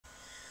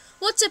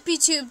What's up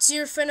YouTube, it's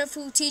your friend of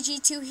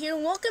TG2 here,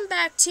 and welcome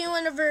back to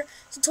another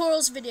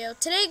tutorials video.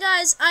 Today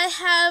guys, I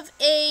have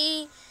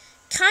a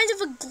kind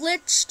of a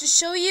glitch to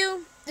show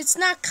you. It's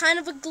not kind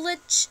of a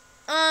glitch,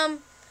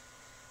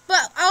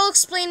 but I'll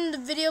explain in the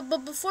video.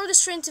 But before we get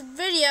straight into the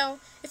video,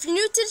 if you're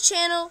new to the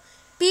channel,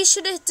 be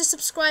sure to hit the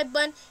subscribe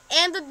button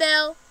and the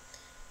bell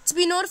to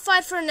be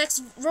notified for the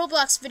next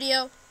Roblox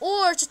video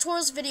or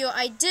tutorials video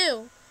I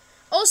do.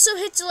 Also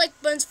hit the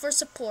like buttons for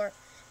support.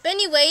 But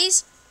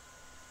anyways,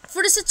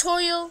 for this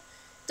tutorial,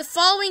 the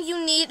following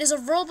you need is a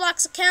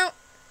Roblox account,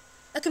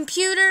 a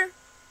computer,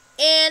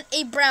 and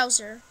a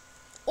browser,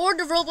 or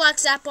the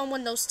Roblox app on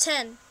Windows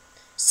 10.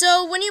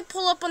 So when you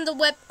pull up on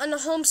the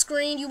home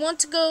screen, you want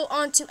to go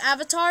onto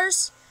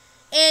avatars,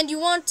 and you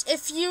want,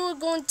 if you're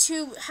going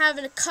to have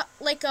a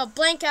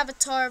blank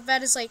avatar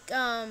that is like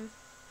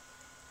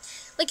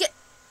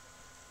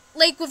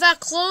without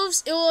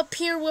clothes, it will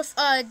appear with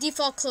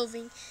default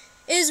clothing.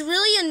 It is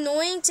really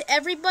annoying to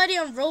everybody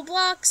on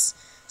Roblox.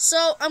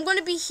 So I'm going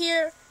to be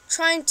here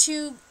trying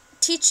to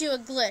teach you a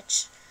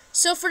glitch.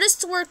 So for this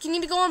to work, you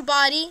need to go on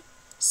body,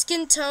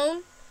 skin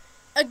tone,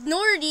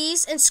 ignore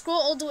these, and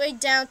scroll all the way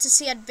down to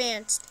see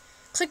advanced.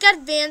 Click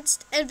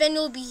advanced, and then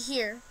you'll be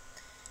here.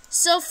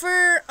 So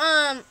for,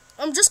 I'm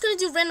just going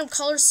to do random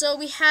colors. So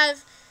we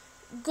have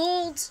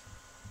gold,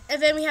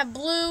 and then we have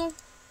blue,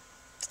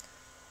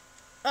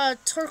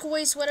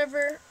 turquoise,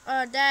 whatever,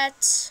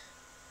 that,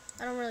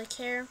 I don't really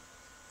care.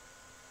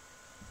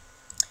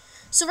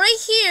 So right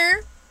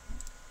here,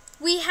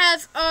 we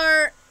have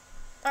our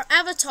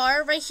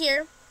avatar right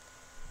here.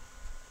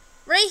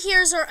 Right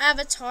here is our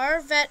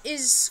avatar that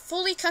is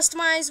fully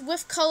customized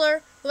with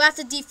color without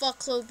the default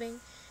clothing.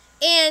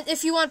 And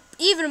if you want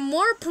even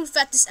more proof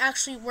that this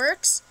actually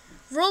works,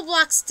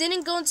 Roblox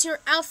didn't go into your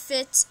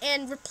outfits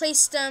and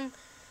replace them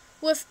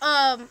with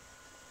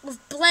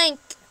blank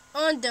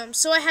on them.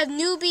 So I have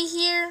newbie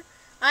here,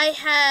 I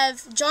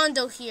have John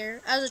Doe here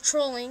as a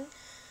trolling.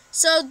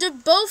 So they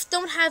both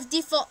don't have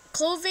default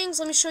clothings.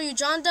 Let me show you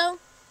John Doe.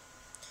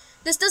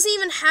 This doesn't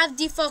even have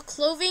default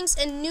clothings,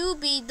 and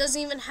newbie doesn't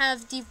even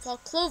have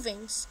default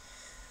clothings.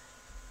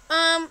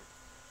 I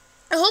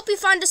hope you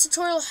find this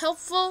tutorial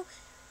helpful,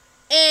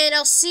 and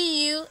I'll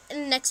see you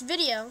in the next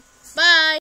video. Bye!